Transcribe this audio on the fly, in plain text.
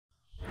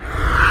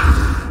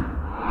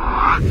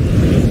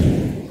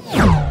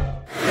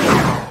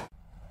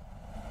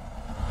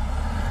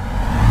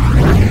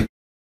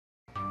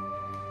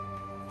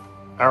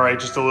All right,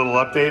 just a little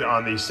update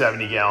on the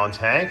 70-gallon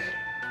tank.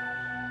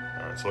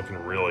 It's looking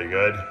really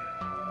good.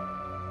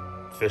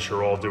 Fish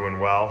are all doing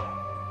well.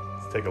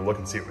 Let's take a look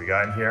and see what we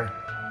got in here.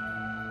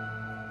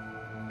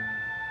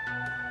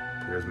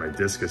 Here's my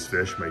discus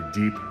fish, my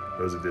deep,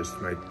 those are just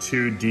my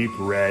 2 deep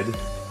red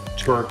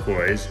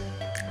turquoise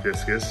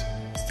discus.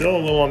 Still a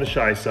little on the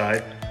shy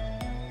side.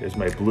 There's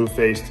my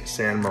blue-faced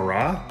San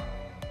Mara.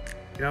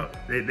 You know,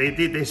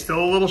 they're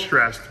still a little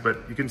stressed, but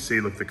you can see,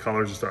 look, the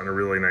colors are starting to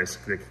really nice.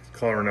 They're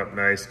coloring up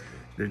nice.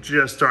 They're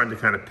just starting to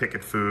kind of pick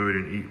at food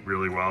and eat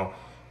really well.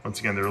 Once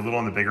again, they're a little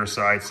on the bigger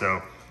side,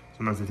 so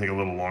sometimes they take a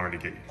little longer to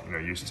get, you know,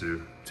 used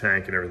to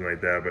tank and everything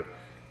like that, but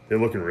they're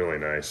looking really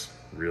nice.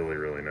 Really,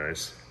 really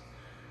nice.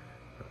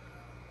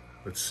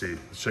 Let's see,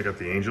 let's check out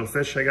the angel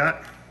fish I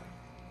got.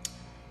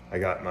 I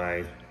got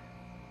my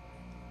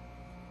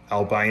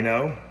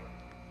Albino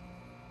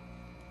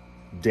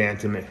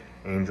Dantum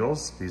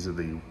Angels. These are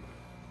the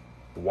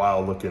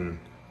wild looking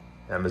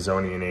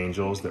Amazonian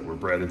angels that were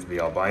bred into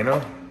the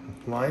albino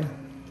line.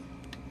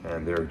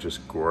 And they're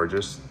just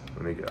gorgeous.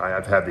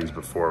 I've had these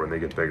before. When they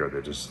get bigger,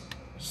 they're just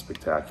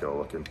spectacular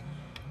looking.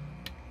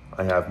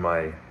 I have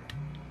my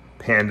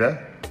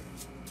Panda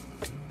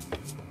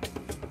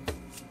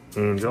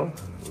Angel.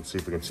 Let's see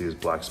if we can see his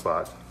black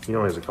spot. He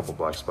only has a couple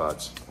black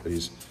spots, but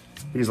he's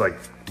like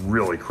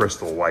really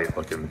crystal white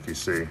looking, if you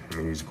see. I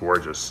mean, he's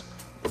gorgeous.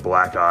 The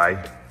black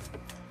eye,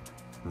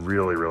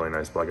 really, really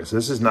nice black eye. So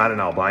this is not an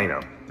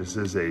albino. This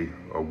is a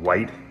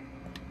white,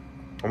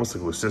 almost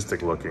like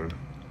leucistic looking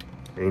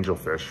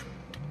angelfish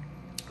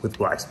with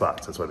black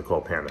spots. That's why they call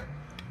it Panda.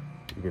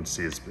 You can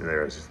see it's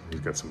there. He's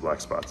got some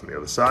black spots on the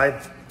other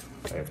side.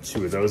 I have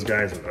 2 of those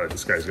guys.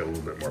 This guy's got a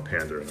little bit more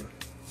Panda in him.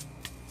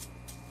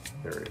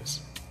 There he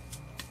is.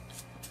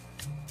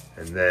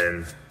 And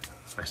then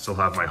I still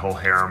have my whole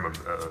harem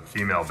of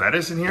female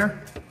bettas in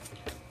here.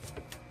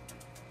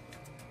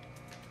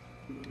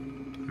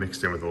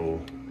 Mixed in with a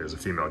little, there's a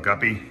female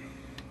guppy.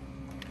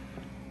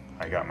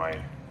 I got my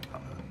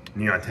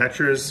neon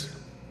tetras.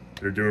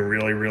 They're doing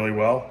really, really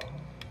well.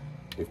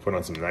 They've put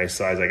on some nice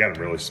size. I got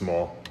them really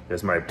small.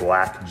 There's my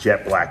black,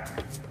 jet black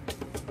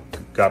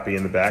guppy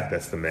in the back.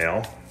 That's the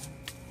male.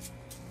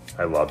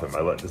 I love him.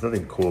 There's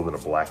nothing cooler than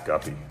a black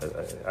guppy.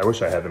 I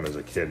wish I had them as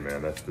a kid,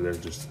 man. They're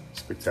just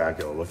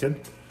spectacular looking.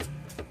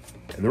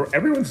 And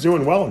everyone's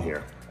doing well in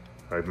here.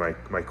 I have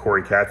my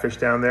Cory catfish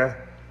down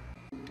there.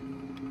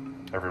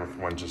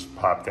 Everyone just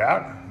popped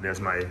out.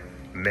 There's my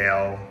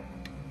male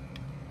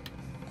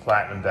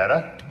platinum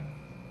betta.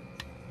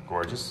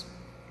 Gorgeous.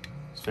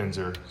 His fins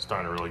are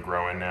starting to really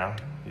grow in now.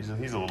 He's a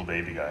little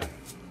baby guy.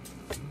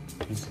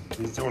 He's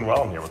doing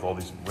well in here with all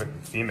these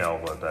female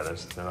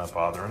bettas. They're not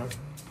bothering him.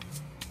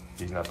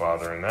 He's not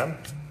bothering them.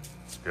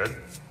 It's good.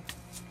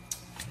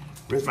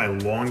 Where's my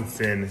long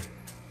fin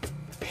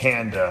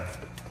panda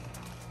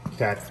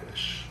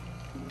catfish?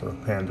 Or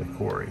Panda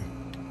Cory.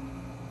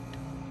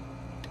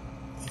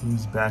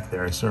 He's back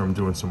there. I saw him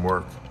doing some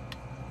work.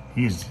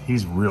 He's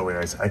really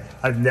nice.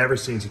 I've never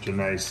seen such a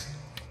nice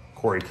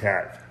Cory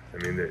cat. I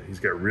mean, he's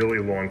got really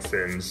long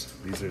fins.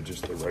 These are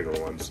just the regular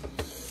ones.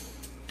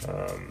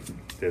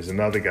 There's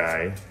another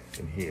guy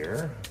in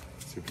here.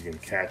 Let's see if we can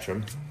catch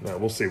him. No,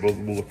 we'll see. We'll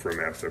look for him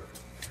after.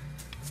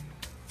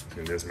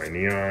 And there's my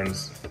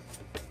neons.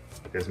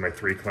 There's my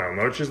 3 clown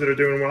loaches that are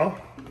doing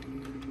well.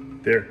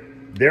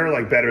 They're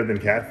like better than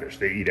catfish.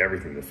 They eat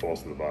everything that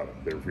falls to the bottom.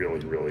 They're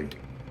really, really,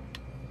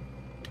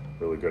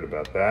 really good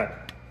about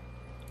that.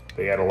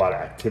 They add a lot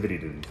of activity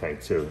to the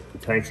tank too. The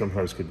tank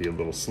sometimes could be a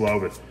little slow,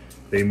 but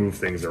they move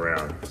things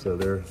around. So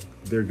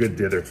they're good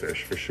dither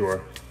fish for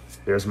sure.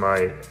 There's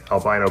my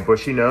Albino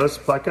Bushynose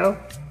pleco.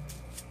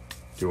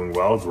 Doing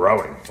well,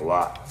 growing a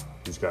lot.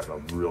 He's gotten a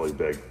really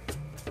big.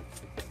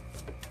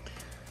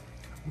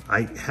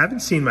 I haven't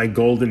seen my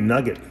golden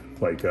nugget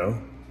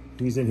pleco.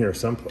 He's in here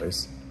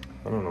someplace.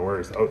 I don't know where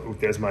he's. Oh,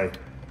 there's my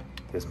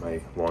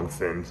long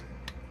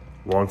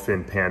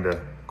fin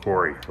Panda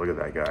Cory. Look at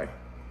that guy.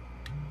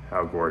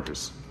 How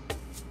gorgeous.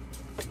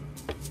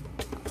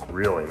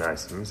 Really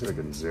nice. Let me see if I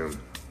can zoom.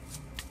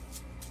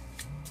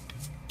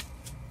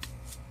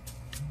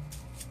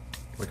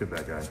 Look at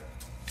that guy.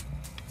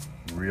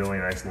 Really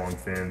nice long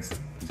fins.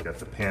 He's got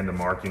the panda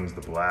markings,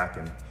 the black,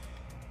 and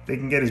they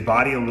can get his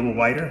body a little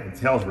whiter. His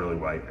tail's really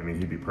white. I mean,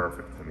 he'd be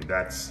perfect. I mean,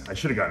 I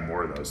should have gotten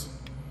more of those.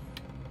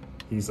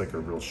 He's like a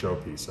real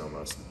showpiece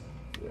almost.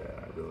 Yeah,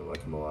 I really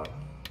like him a lot.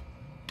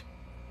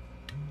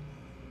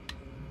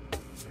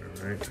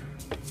 All right,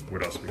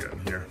 what else we got in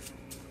here?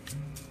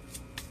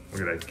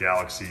 Look at that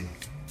Galaxy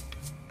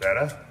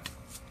Betta.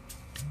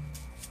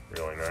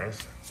 Really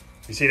nice.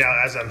 You see now,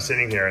 as I'm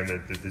sitting here and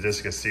the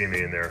discus see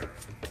me and they're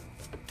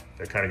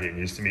kind of getting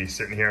used to me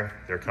sitting here,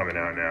 they're coming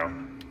out now.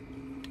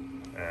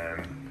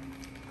 And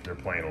they're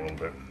playing a little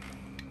bit.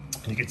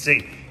 You can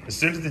see, as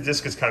soon as the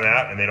discus come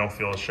out and they don't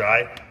feel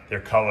shy,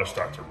 their colors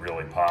start to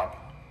really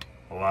pop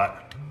a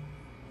lot.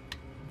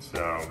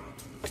 So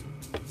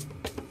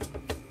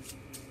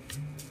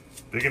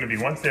they're gonna be,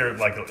 once they're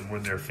like,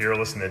 when they're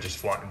fearless and they're just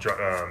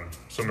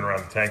swimming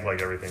around the tank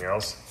like everything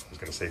else, there's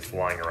gonna say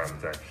flying around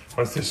the tank.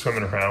 Once they're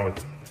swimming around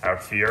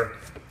without fear,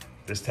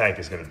 this tank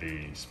is gonna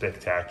be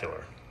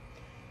spectacular.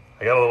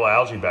 I got a little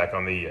algae back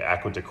on the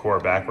aqua decor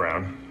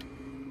background.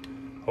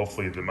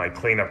 Hopefully my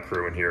cleanup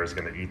crew in here is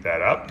gonna eat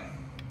that up.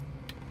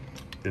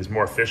 There's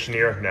more fish in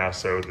here now,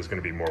 so there's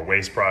gonna be more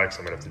waste products.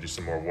 I'm gonna have to do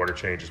some more water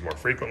changes more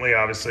frequently,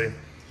 obviously.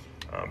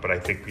 But I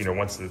think, you know,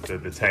 once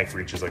the tank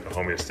reaches like a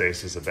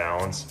homeostasis, a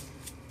balance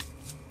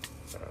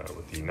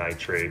with the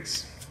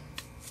nitrates,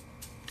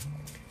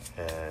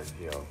 and,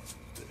 you know,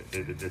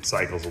 it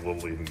cycles a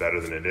little even better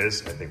than it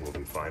is, I think we'll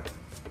be fine.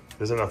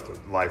 There's enough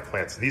live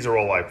plants. These are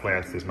all live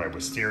plants. There's my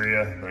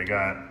wisteria that I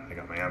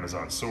got my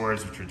Amazon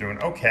swords, which are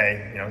doing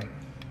okay. You know,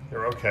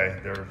 they're okay.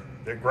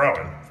 They're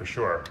growing for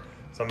sure.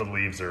 Some of the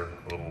leaves are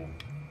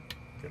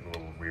getting a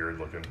little weird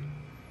looking.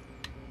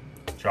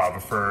 Java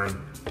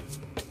fern.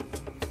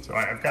 So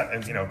I've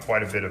got, you know,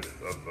 quite a bit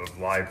of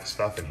live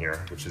stuff in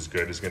here, which is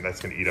good. That's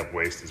going to eat up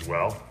waste as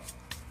well.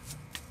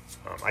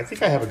 I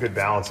think I have a good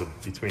balance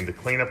between the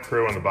cleanup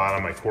crew on the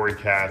bottom, my Cory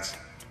cats,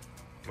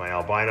 my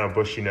Albino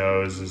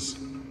Bushynoses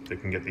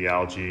that can get the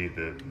algae,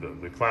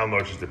 the clown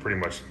loaches that pretty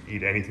much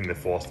eat anything that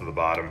falls to the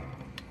bottom.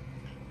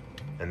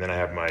 And then I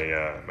have my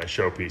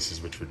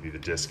showpieces, which would be the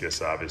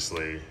discus,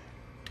 obviously,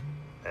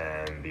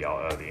 and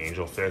the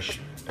angel fish.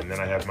 And then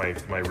I have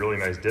my really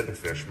nice dipper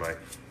fish, my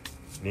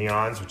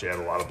neons, which add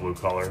a lot of blue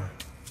color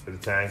to the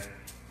tank.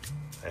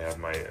 I have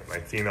my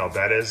female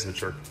bettas,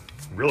 which are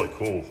really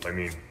cool. I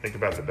mean, think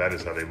about the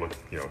bettas, how they looked,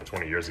 you know,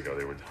 20 years ago.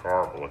 They were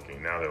horrible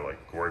looking. Now they're like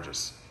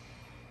gorgeous.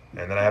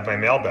 And then I have my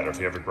male betta, if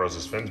he ever grows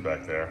his fins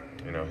back there.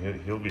 You know,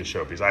 he'll be a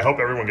showpiece. I hope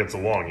everyone gets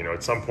along. You know,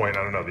 at some point,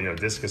 I don't know, you know,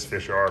 discus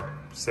fish are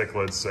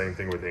cichlids, same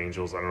thing with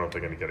angels. I don't know if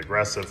they're gonna get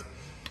aggressive.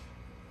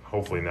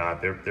 Hopefully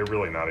not. They're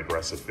really not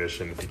aggressive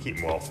fish, and if you keep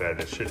them well fed,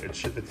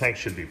 the tank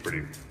should be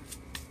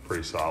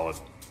pretty solid.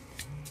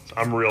 So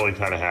I'm really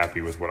kind of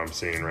happy with what I'm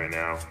seeing right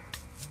now.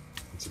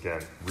 It's,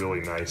 again, really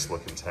nice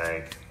looking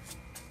tank.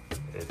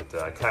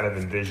 I kind of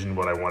envisioned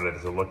what I wanted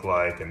it to look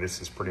like, and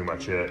this is pretty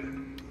much it.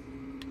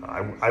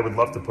 I would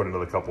love to put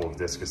another couple of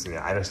discus in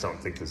there. I just don't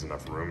think there's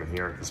enough room in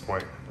here at this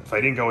point. If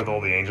I didn't go with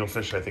all the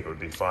angelfish, I think it would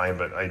be fine,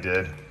 but I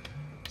did.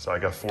 So I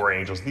got 4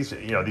 angels. These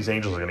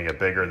angels are gonna get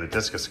bigger. The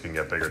discus can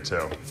get bigger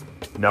too.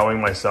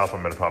 Knowing myself,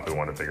 I'm gonna probably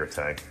want a bigger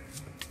tank.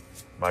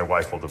 My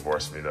wife will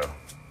divorce me though.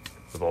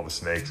 With all the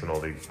snakes and all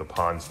the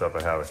pond stuff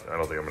I have, I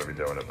don't think I'm gonna be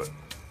doing it, but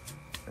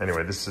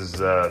anyway, this is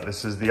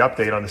the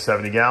update on the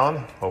 70-gallon.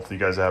 Hopefully you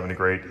guys are having a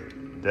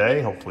great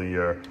day. Hopefully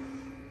your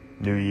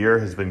new year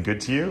has been good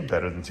to you,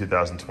 better than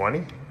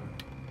 2020.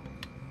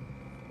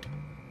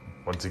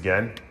 Once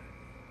again,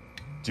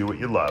 do what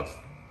you love.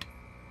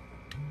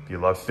 If you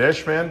love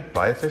fish, man,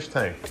 buy a fish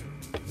tank.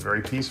 It's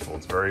very peaceful.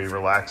 It's very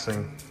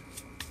relaxing.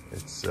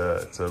 It's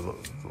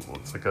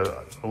like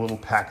a little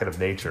packet of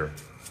nature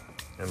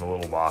in a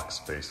little box,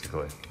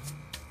 basically.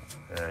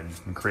 And you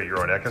can create your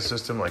own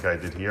ecosystem like I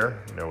did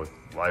here, you know, with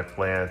live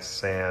plants,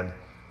 sand,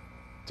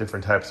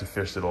 different types of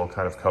fish that all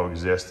kind of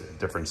coexist at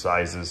different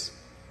sizes.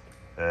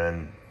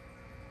 And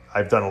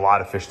I've done a lot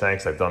of fish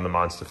tanks. I've done the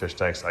monster fish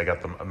tanks. I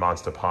got the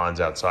monster ponds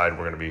outside.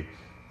 We're gonna be,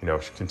 you know,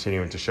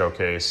 continuing to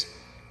showcase.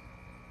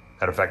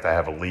 Matter of fact, I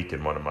have a leak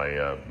in one of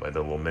my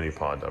little mini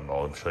pond.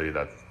 I'll show you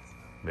that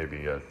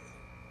maybe in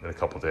a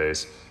couple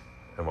days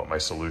and what my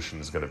solution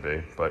is gonna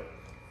be. But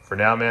for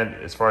now, man,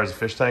 as far as the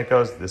fish tank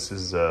goes, this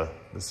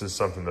is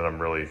something that I'm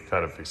really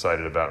kind of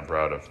excited about and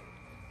proud of,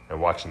 and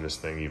watching this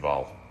thing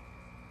evolve.